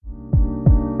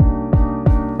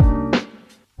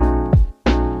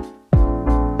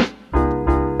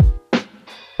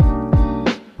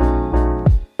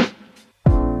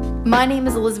My name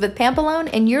is Elizabeth Pampalone,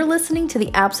 and you're listening to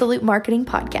the Absolute Marketing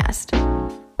Podcast.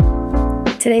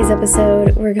 Today's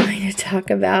episode, we're going to talk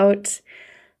about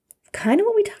kind of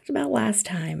what we talked about last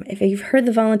time. If you've heard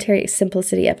the Voluntary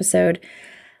Simplicity episode,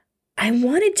 I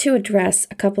wanted to address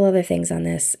a couple other things on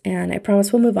this, and I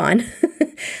promise we'll move on.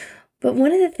 But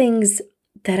one of the things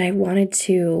that I wanted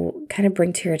to kind of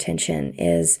bring to your attention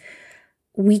is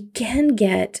we can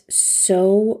get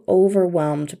so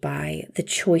overwhelmed by the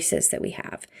choices that we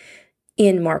have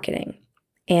in marketing,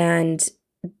 and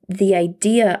the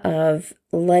idea of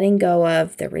letting go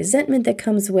of the resentment that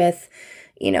comes with,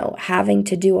 having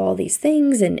to do all these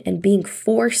things and being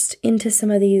forced into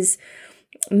some of these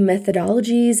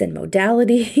methodologies and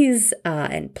modalities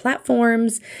and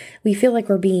platforms. We feel like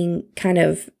we're being kind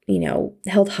of,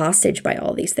 held hostage by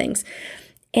all these things.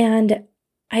 And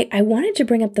I wanted to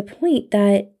bring up the point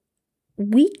that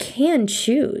we can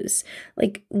choose.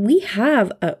 Like, we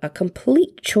have a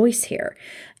complete choice here.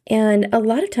 And a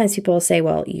lot of times people will say,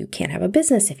 well, you can't have a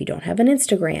business if you don't have an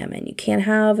Instagram, and you can't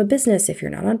have a business if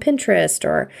you're not on Pinterest,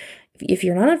 or if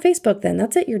you're not on Facebook, then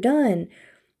that's it, you're done.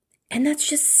 And that's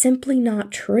just simply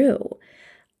not true.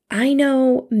 I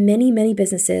know many, many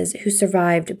businesses who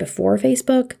survived before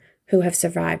Facebook, who have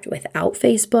survived without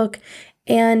Facebook,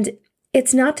 and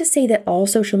it's not to say that all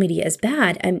social media is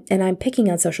bad, and I'm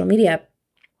picking on social media,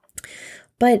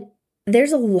 but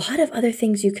there's a lot of other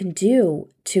things you can do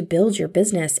to build your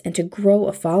business and to grow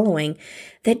a following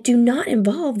that do not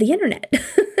involve the internet.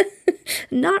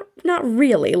 Not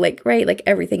really, right? Like,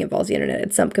 everything involves the internet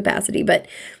in some capacity, but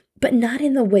not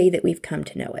in the way that we've come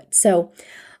to know it. So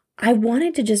I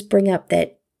wanted to just bring up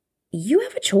that you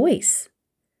have a choice.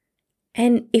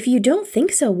 And if you don't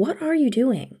think so, what are you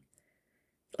doing?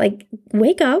 Like,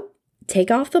 wake up, take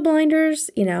off the blinders,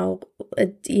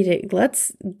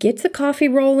 let's get the coffee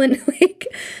rolling. Like,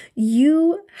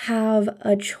 you have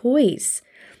a choice.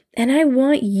 And I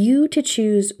want you to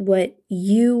choose what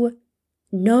you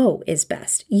know is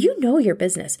best. You know your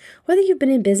business, whether you've been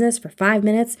in business for 5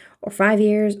 minutes or 5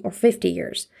 years or 50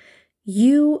 years,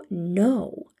 you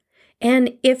know.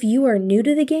 And if you are new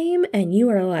to the game and you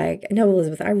are like, no,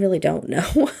 Elizabeth, I really don't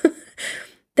know,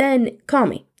 then call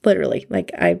me. Literally,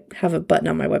 like, I have a button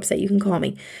on my website. You can call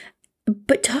me,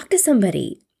 but talk to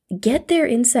somebody, get their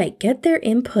insight, get their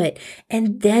input,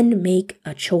 and then make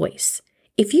a choice.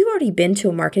 If you've already been to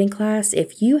a marketing class,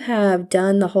 if you have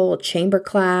done the whole chamber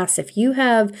class, if you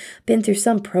have been through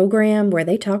some program where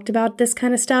they talked about this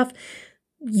kind of stuff,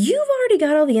 you've already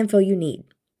got all the info you need.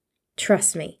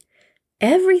 Trust me,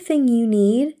 everything you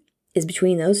need is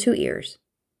between those 2 ears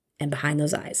and behind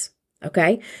those eyes.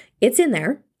 Okay? It's in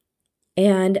there.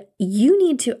 And you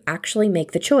need to actually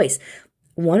make the choice.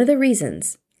 One of the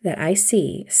reasons that I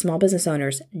see small business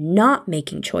owners not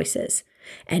making choices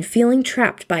and feeling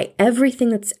trapped by everything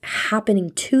that's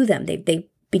happening to them, they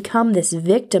become this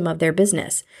victim of their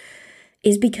business,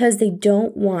 is because they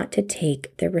don't want to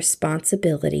take the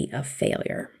responsibility of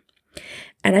failure.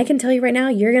 And I can tell you right now,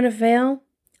 you're going to fail.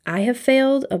 I have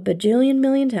failed a bajillion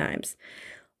million times.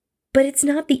 But it's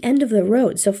not the end of the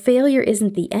road. So failure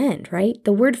isn't the end, right?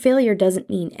 The word failure doesn't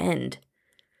mean end.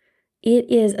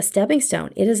 It is a stepping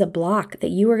stone. It is a block that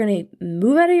you are going to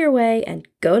move out of your way and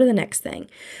go to the next thing.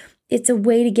 It's a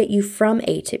way to get you from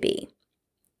A to B.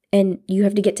 And you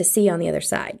have to get to C on the other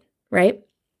side, right?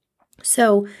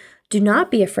 So do not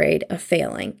be afraid of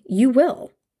failing. You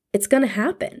will. It's going to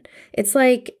happen. It's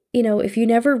like, if you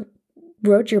never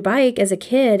rode your bike as a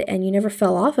kid and you never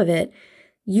fell off of it,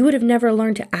 you would have never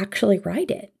learned to actually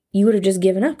ride it. You would have just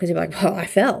given up because you're like, well, I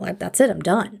fell. That's it. I'm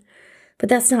done. But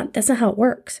that's not how it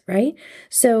works, right?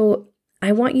 So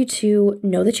I want you to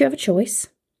know that you have a choice.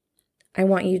 I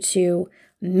want you to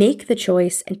make the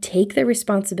choice and take the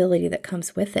responsibility that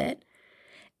comes with it,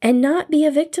 and not be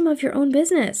a victim of your own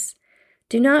business.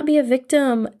 Do not be a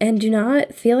victim, and do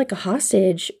not feel like a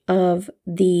hostage of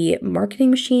the marketing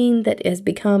machine that has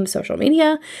become social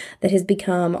media, that has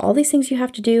become all these things you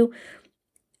have to do.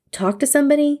 Talk to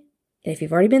somebody. And if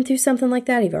you've already been through something like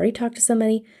that, you've already talked to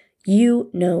somebody, you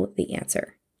know the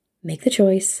answer. Make the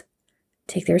choice,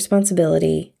 take the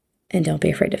responsibility, and don't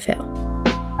be afraid to fail.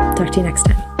 Talk to you next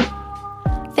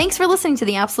time. Thanks for listening to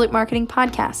the Absolute Marketing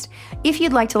Podcast. If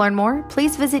you'd like to learn more,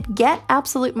 please visit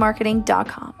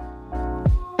getabsolutemarketing.com.